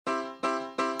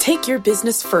Take your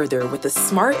business further with the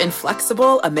smart and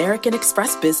flexible American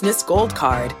Express Business Gold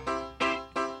Card.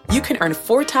 You can earn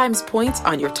 4 times points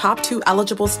on your top 2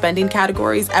 eligible spending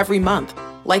categories every month,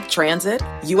 like transit,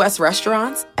 U.S.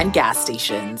 restaurants, and gas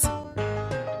stations.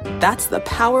 That's the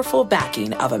powerful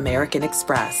backing of American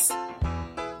Express.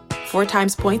 4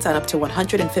 times points on up to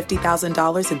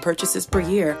 $150,000 in purchases per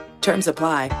year. Terms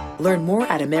apply. Learn more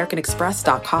at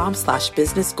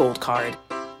americanexpress.com/businessgoldcard.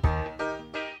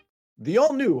 The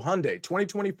all-new Hyundai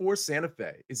 2024 Santa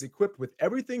Fe is equipped with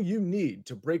everything you need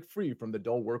to break free from the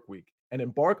dull work week and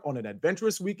embark on an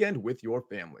adventurous weekend with your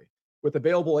family. With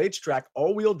available H-Track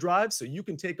all-wheel drive so you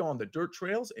can take on the dirt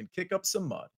trails and kick up some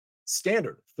mud.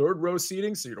 Standard third-row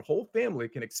seating so your whole family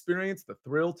can experience the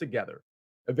thrill together.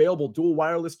 Available dual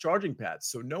wireless charging pads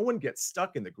so no one gets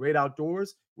stuck in the great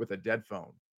outdoors with a dead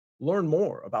phone. Learn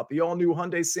more about the all-new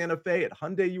Hyundai Santa Fe at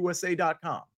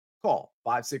HyundaiUSA.com. Call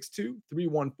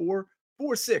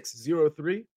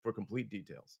 562-314-4603 for complete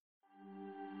details.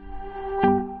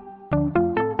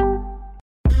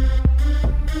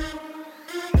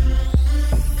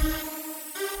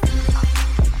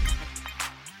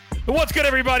 What's good,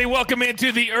 everybody? Welcome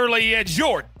into the Early Edge,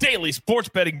 your daily sports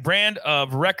betting brand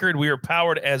of record. We are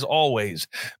powered, as always,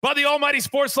 by the almighty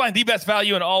Sports Line, the best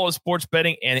value in all of sports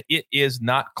betting, and it is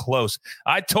not close.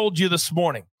 I told you this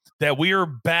morning that we are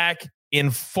back in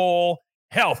full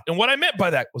health. And what I meant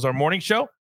by that was our morning show,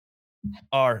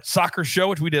 our soccer show,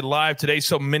 which we did live today.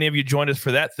 So many of you joined us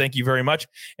for that. Thank you very much.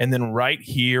 And then right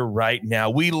here, right now,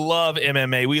 we love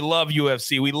MMA. We love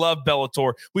UFC. We love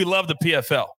Bellator. We love the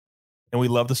PFL. And we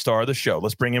love the star of the show.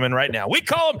 Let's bring him in right now. We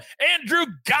call him Andrew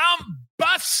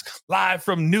Gombas, live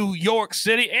from New York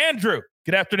City. Andrew,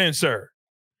 good afternoon, sir.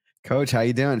 Coach, how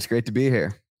you doing? It's great to be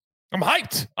here. I'm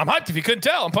hyped. If you couldn't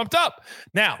tell. I'm pumped up.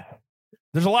 Now,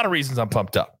 there's a lot of reasons I'm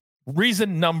pumped up.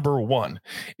 Reason number 1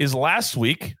 is last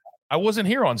week, I wasn't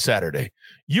here on Saturday.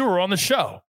 You were on the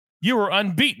show. You were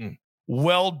unbeaten.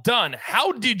 Well done.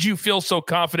 How did you feel so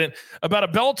confident about a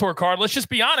Bellator card? Let's just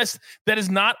be honest. That is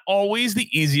not always the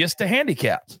easiest to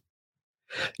handicap.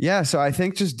 Yeah, so I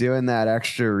think just doing that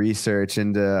extra research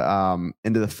into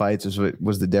the fights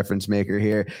was the difference maker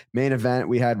here. Main event,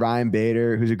 we had Ryan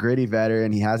Bader, who's a gritty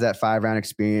veteran. He has that 5-round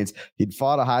experience. He'd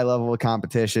fought a high level of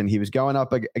competition. He was going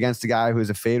up against a guy who's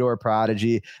a Fedor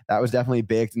prodigy. That was definitely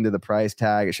baked into the price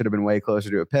tag. It should have been way closer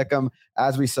to a pick'em,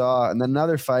 as we saw. And then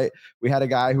another fight, we had a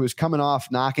guy who was coming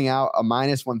off knocking out a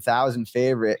minus 1,000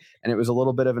 favorite, and it was a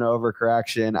little bit of an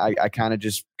overcorrection. I kind of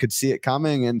just could see it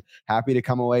coming, and happy to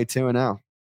come away 2-0.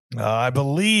 I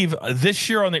believe this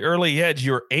year on the Early Edge,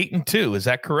 you're 8-2. Is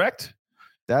that correct?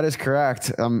 That is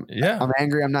correct. Yeah. I'm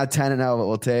angry. I'm not 10-0, but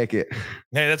we'll take it.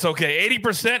 Hey, that's okay.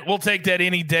 80%. We'll take that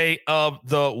any day of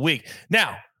the week.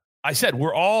 Now, I said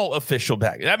we're all official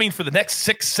back. That means for the next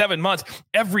 6-7 months,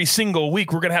 every single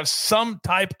week, we're going to have some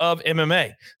type of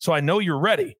MMA. So I know you're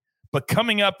ready. But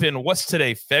coming up in, what's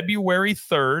today, February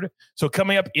 3rd. So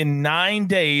coming up in 9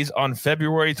 days on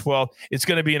February 12th, it's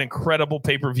going to be an incredible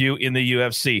pay-per-view in the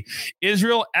UFC.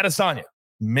 Israel Adesanya.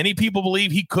 Many people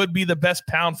believe he could be the best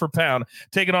pound for pound,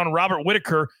 taking on Robert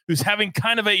Whittaker, who's having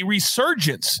kind of a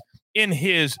resurgence in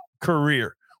his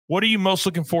career. What are you most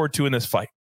looking forward to in this fight?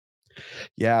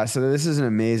 Yeah, so this is an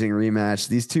amazing rematch.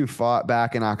 These two fought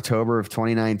back in October of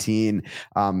 2019.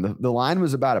 The line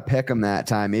was about a pick'em that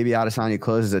time. Maybe Adesanya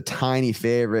closes a tiny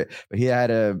favorite, but he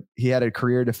had a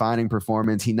career-defining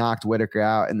performance. He knocked Whittaker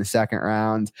out in the second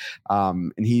round,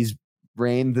 and he's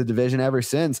reigned the division ever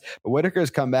since. But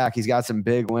Whittaker's come back. He's got some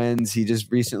big wins. He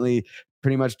just recently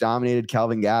pretty much dominated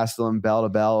Kelvin Gastelum bell to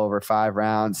bell over 5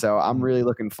 rounds. So I'm really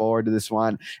looking forward to this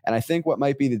one. And I think what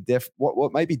might be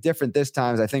what might be different this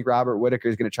time is I think Robert Whittaker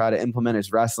is going to try to implement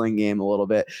his wrestling game a little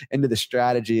bit into the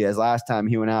strategy, as last time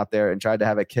he went out there and tried to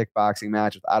have a kickboxing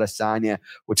match with Adesanya,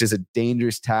 which is a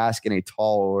dangerous task in a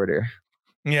tall order.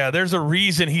 Yeah, there's a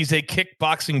reason he's a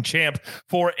kickboxing champ,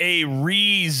 for a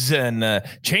reason.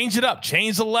 Change it up,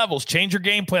 change the levels, change your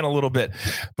game plan a little bit.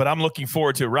 But I'm looking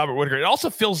forward to Robert Whittaker. It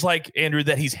also feels like, Andrew,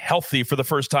 that he's healthy for the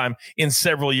first time in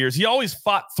several years. He always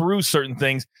fought through certain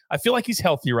things. I feel like he's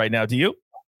healthy right now. Do you?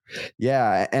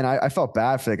 Yeah, and I felt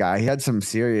bad for the guy. He had some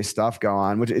serious stuff go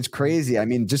on, which it's crazy. I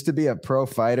mean, just to be a pro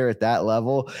fighter at that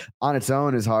level on its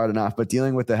own is hard enough, but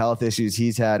dealing with the health issues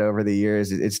he's had over the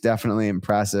years, it's definitely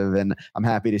impressive, and I'm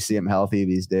happy to see him healthy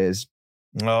these days.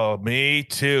 Oh, me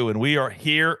too. And we are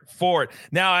here for it.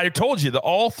 Now, I told you that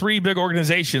all 3 big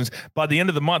organizations, by the end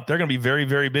of the month, they're going to be very,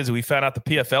 very busy. We found out the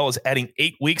PFL is adding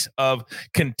 8 weeks of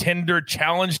contender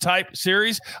challenge type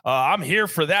series. I'm here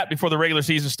for that before the regular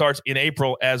season starts in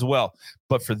April as well.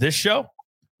 But for this show,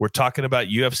 We're talking about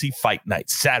UFC Fight Night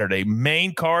Saturday.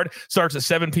 Main card starts at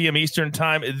 7 p.m. Eastern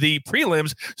time. The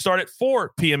prelims start at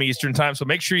 4 p.m. Eastern time. So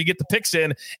make sure you get the picks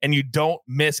in and you don't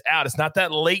miss out. It's not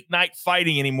that late night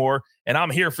fighting anymore, and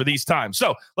I'm here for these times.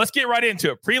 So let's get right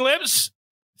into it. Prelims,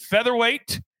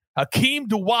 featherweight, Hakeem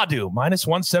Dawodu, minus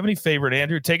 170 favorite.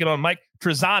 Andrew taking on Mike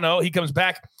Trizano. He comes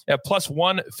back at plus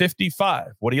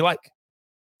 155. What do you like?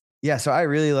 Yeah, so I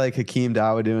really like Hakeem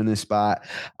Dawodu in this spot.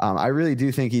 I really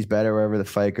do think he's better wherever the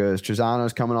fight goes.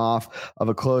 Trizano's coming off of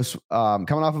a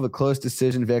close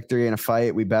decision victory in a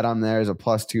fight. We bet on there as a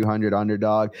plus 200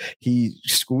 underdog. He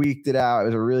squeaked it out. It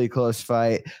was a really close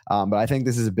fight, but I think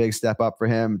this is a big step up for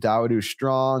him. Dawodu's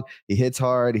strong. He hits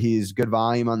hard. He's good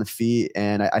volume on the feet,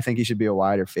 and I think he should be a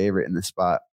wider favorite in this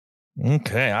spot.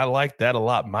 Okay, I like that a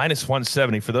lot. Minus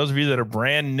 170. For those of you that are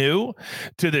brand new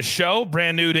to the show,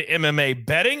 brand new to MMA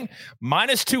betting,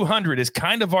 minus 200 is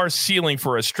kind of our ceiling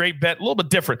for a straight bet. A little bit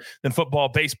different than football,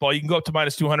 baseball. You can go up to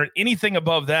minus 200. Anything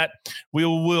above that, we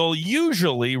will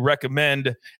usually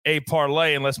recommend a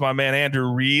parlay unless my man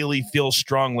Andrew really feels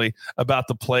strongly about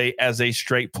the play as a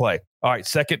straight play. All right,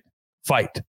 second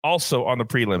fight, also on the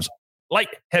prelims. Light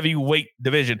heavyweight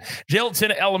division.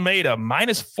 Jailton Almeida,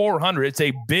 minus 400. It's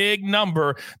a big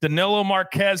number. Danilo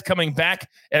Marquez coming back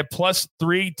at plus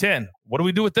 310. What do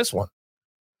we do with this one?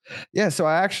 Yeah, so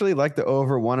I actually like the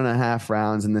over 1.5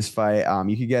 rounds in this fight.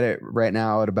 You could get it right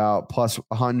now at about plus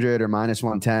 100 or minus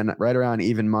 110, right around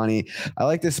even money. I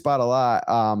like this spot a lot.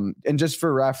 And just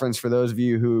for reference, for those of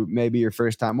you who maybe your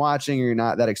first time watching or you're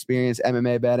not that experienced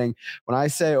MMA betting, when I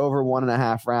say over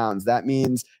 1.5 rounds, that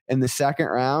means in the second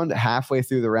round, halfway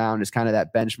through the round is kind of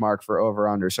that benchmark for over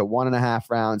under. So 1.5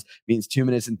 rounds means 2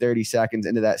 minutes and 30 seconds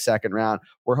into that second round.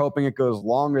 We're hoping it goes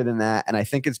longer than that, and I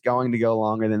think it's going to go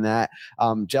longer than that.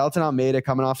 Jailton Almeida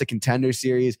coming off the Contender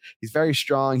Series. He's very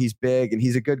strong, he's big, and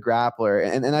he's a good grappler,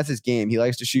 and that's his game. He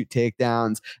likes to shoot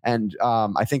takedowns, and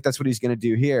I think that's what he's going to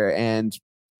do here. And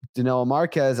Danilo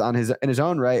Marquez in his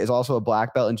own right is also a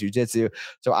black belt in jiu-jitsu.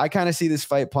 So I kind of see this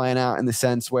fight playing out in the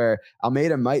sense where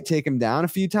Almeida might take him down a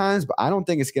few times, but I don't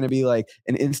think it's going to be like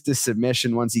an instant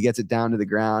submission once he gets it down to the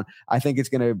ground. I think it's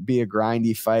going to be a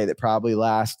grindy fight that probably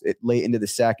lasts late into the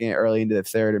second, early into the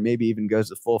third, or maybe even goes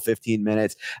the full 15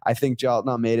 minutes. I think Jailton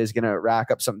Almeida is going to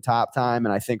rack up some top time,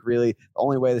 and I think really the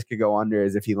only way this could go under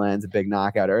is if he lands a big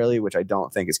knockout early, which I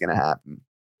don't think is going to happen.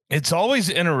 It's always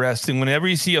interesting whenever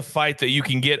you see a fight that you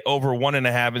can get over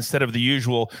 1.5 instead of the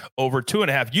usual over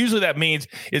 2.5. Usually that means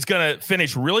it's going to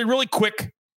finish really, really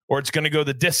quick, or it's going to go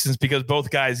the distance because both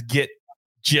guys get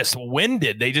just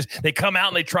winded. They come out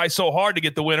and they try so hard to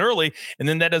get the win early, and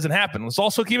then that doesn't happen. Let's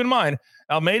also keep in mind,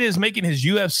 Almeida is making his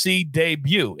UFC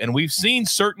debut, and we've seen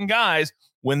certain guys,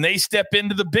 when they step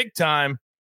into the big time,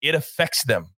 it affects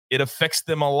them. It affects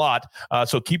them a lot.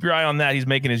 So keep your eye on that. He's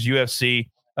making his UFC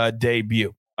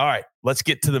debut. All right, let's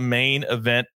get to the main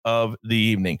event of the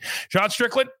evening.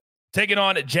 Hermansson-Strickland taking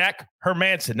on Jack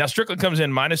Hermansson. Now, Strickland comes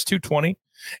in minus 220.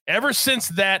 Ever since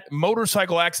that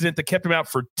motorcycle accident that kept him out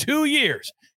for 2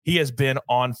 years, he has been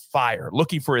on fire,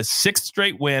 looking for his 6th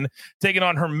straight win, taking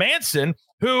on Hermansson,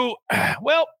 who,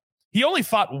 well, he only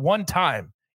fought one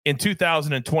time in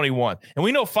 2021. And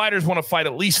we know fighters want to fight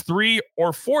at least 3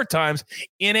 or 4 times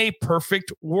in a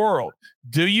perfect world.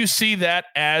 Do you see that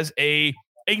as a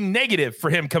negative for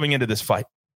him coming into this fight?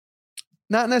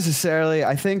 Not necessarily.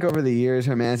 I think over the years,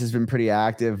 Hermansson's been pretty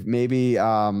active. Maybe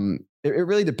it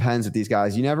really depends with these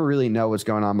guys. You never really know what's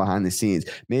going on behind the scenes.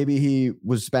 Maybe he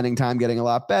was spending time getting a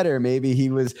lot better. Maybe he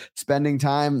was spending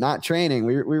time not training.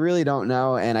 We really don't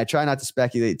know. And I try not to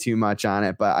speculate too much on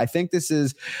it, but I think this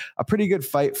is a pretty good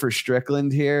fight for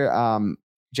Strickland here.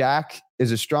 Jack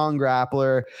is a strong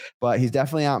grappler, but he's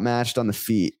definitely outmatched on the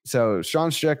feet. So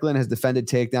Strickland has defended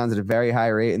takedowns at a very high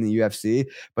rate in the UFC,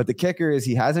 but the kicker is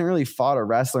he hasn't really fought a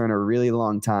wrestler in a really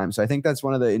long time. So I think that's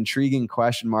one of the intriguing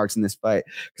question marks in this fight,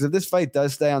 because if this fight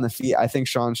does stay on the feet, I think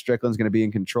Strickland's going to be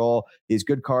in control. He's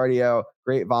good cardio,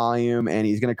 great volume, and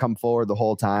he's going to come forward the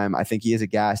whole time. I think he has a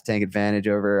gas tank advantage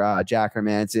over Jack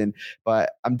Hermansson,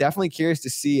 but I'm definitely curious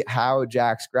to see how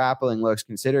Jack's grappling looks,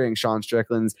 considering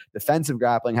Strickland's defensive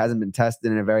grappling hasn't been tested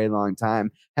in a very long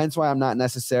time. Hence why I'm not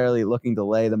necessarily looking to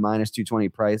lay the minus 220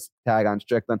 price tag on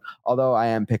Strickland, although I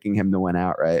am picking him to win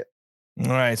outright. All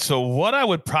right. So what I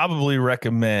would probably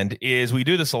recommend is, we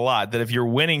do this a lot, that if you're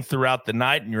winning throughout the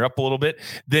night and you're up a little bit,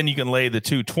 then you can lay the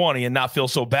 220 and not feel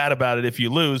so bad about it if you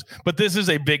lose. But this is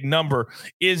a big number.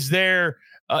 Is there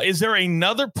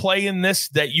another play in this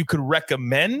that you could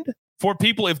recommend for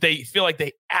people if they feel like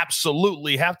they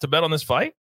absolutely have to bet on this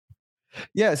fight?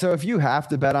 Yeah, so if you have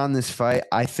to bet on this fight,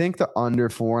 I think the under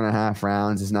 4.5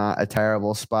 rounds is not a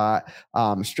terrible spot.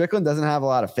 Strickland doesn't have a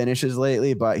lot of finishes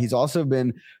lately, but he's also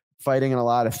been fighting in a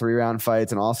lot of 3-round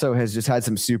fights and also has just had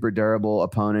some super durable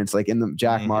opponents. Like in the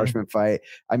Jack Marshman fight,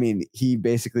 I mean, he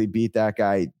basically beat that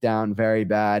guy down very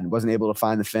bad and wasn't able to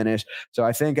find the finish. So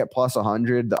I think at plus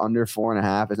 100, the under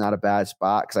 4.5 is not a bad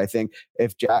spot, because I think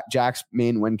if Jack's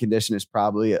main win condition is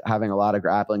probably having a lot of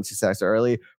grappling success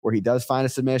early, where he does find a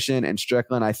submission, and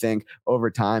Strickland, I think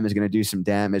over time is going to do some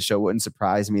damage. So it wouldn't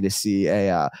surprise me to see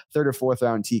a 3rd or 4th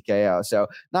round TKO. So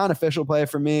not an official play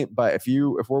for me, but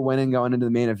if we're winning going into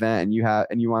the main event and you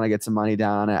want to get some money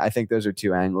down on it, I think those are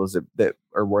 2 angles that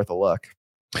are worth a look.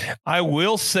 I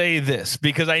will say this,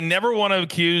 because I never want to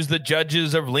accuse the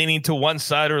judges of leaning to one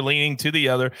side or leaning to the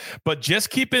other, but just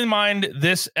keep in mind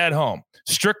this at home.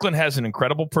 Strickland has an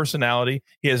incredible personality.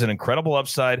 He has an incredible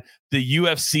upside. The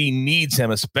UFC needs him,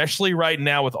 especially right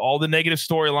now with all the negative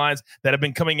storylines that have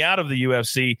been coming out of the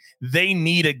UFC. They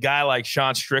need a guy like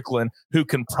Sean Strickland who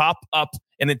can prop up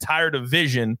an entire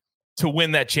division to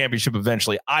win that championship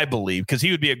eventually, I believe, because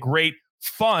he would be a great,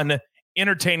 fun,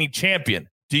 entertaining champion.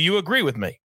 Do you agree with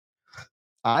me?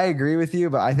 I agree with you,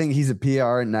 but I think he's a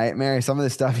PR nightmare. Some of the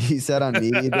stuff he said on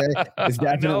media day is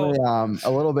definitely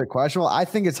a little bit questionable. I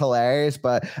think it's hilarious,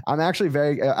 but I'm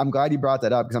glad you brought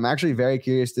that up, because I'm actually very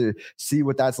curious to see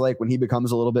what that's like when he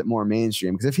becomes a little bit more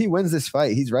mainstream. Because if he wins this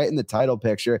fight, he's right in the title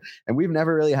picture, and we've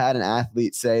never really had an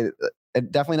athlete say,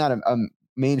 definitely not a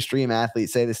mainstream athlete,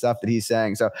 say the stuff that he's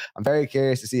saying. So I'm very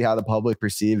curious to see how the public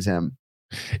perceives him.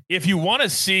 If you want to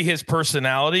see his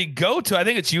personality, go to, I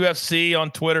think it's UFC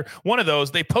on Twitter, one of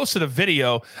those. They posted a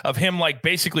video of him like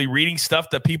basically reading stuff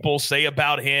that people say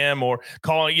about him, or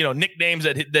calling, nicknames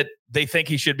that they think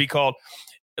he should be called.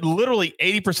 Literally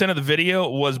 80% of the video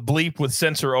was bleep with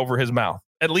censor over his mouth.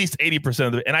 At least 80%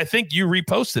 of it. And I think you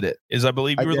reposted it. I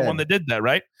believe you were the one that did that,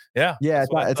 right? Yeah. Yeah,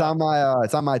 it's on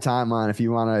my timeline. If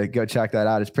you want to go check that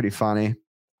out, it's pretty funny.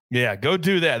 Yeah, go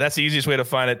do that. That's the easiest way to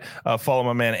find it. Follow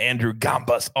my man, Andrew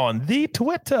Gombas, on the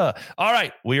Twitter. All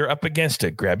right, we are up against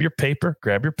it. Grab your paper,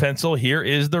 grab your pencil. Here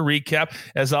is the recap.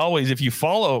 As always, if you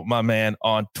follow my man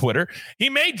on Twitter, he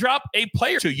may drop a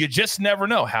player or two. You just never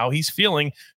know how he's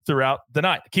feeling throughout the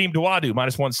night. Akeem Dawodu,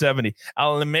 minus 170.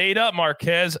 Alameda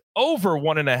Marquez, over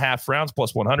 1.5 rounds,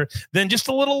 plus 100. Then just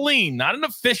a little lean. Not an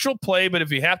official play, but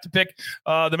if you have to pick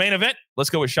the main event, let's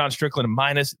go with Sean Strickland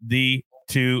minus the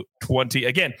 220.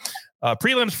 Again,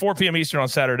 prelims 4 p.m. Eastern on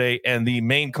Saturday, and the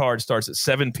main card starts at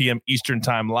 7 p.m. Eastern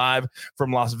time, live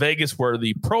from Las Vegas, where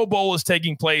the Pro Bowl is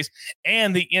taking place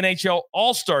and the NHL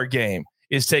All-Star Game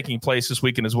is taking place this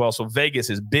weekend as well. So Vegas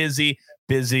is busy.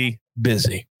 All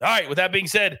right, with that being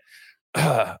said,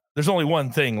 there's only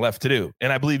one thing left to do,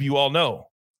 and I believe you all know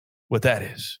what that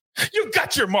is. You've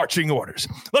got your marching orders.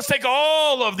 Let's take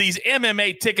all of these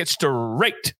MMA tickets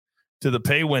straight to the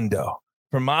pay window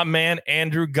from my man,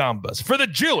 Andrew Gombas. For the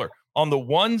jeweler on the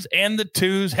ones and the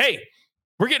twos, hey,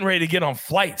 we're getting ready to get on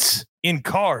flights in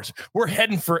cars. We're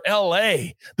heading for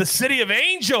LA, the city of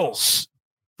angels,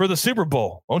 for the Super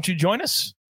Bowl. Won't you join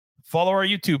us? Follow our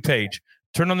YouTube page.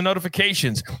 Turn on the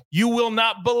notifications. You will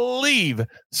not believe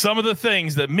some of the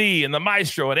things that me and the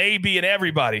Maestro and AB and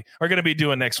everybody are going to be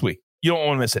doing next week. You don't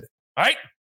want to miss it. All right?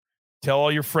 Tell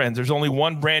all your friends. There's only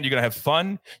one brand. You're going to have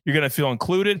fun. You're going to feel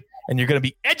included. And you're going to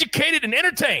be educated and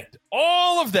entertained.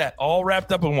 All of that, all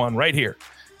wrapped up in one right here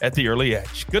at the Early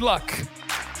Edge. Good luck.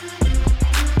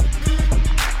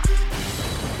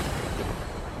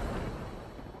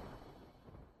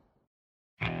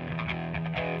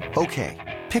 Okay,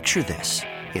 picture this.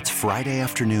 It's Friday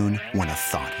afternoon when a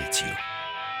thought hits you.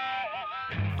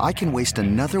 I can waste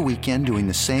another weekend doing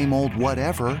the same old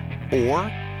whatever, or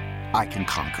I can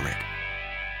conquer it.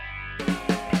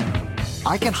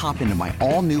 I can hop into my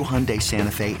all-new Hyundai Santa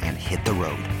Fe and hit the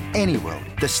road. Any road.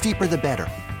 The steeper, the better.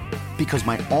 Because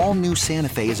my all-new Santa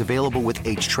Fe is available with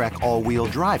H-Track all-wheel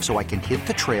drive, so I can hit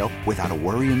the trail without a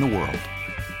worry in the world.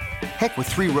 Heck, with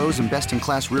 3 rows and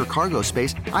best-in-class rear cargo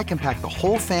space, I can pack the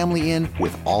whole family in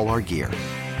with all our gear.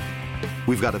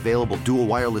 We've got available dual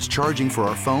wireless charging for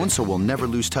our phones, so we'll never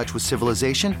lose touch with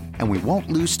civilization, and we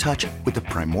won't lose touch with the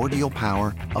primordial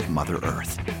power of Mother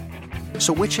Earth.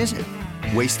 So which is it?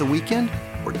 Waste the weekend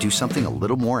or do something a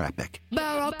little more epic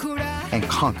and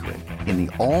conquer it in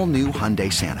the all-new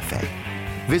Hyundai Santa Fe.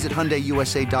 Visit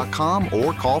HyundaiUSA.com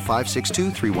or call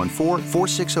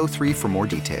 562-314-4603 for more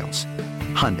details.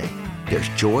 Hyundai, there's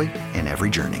joy in every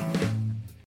journey.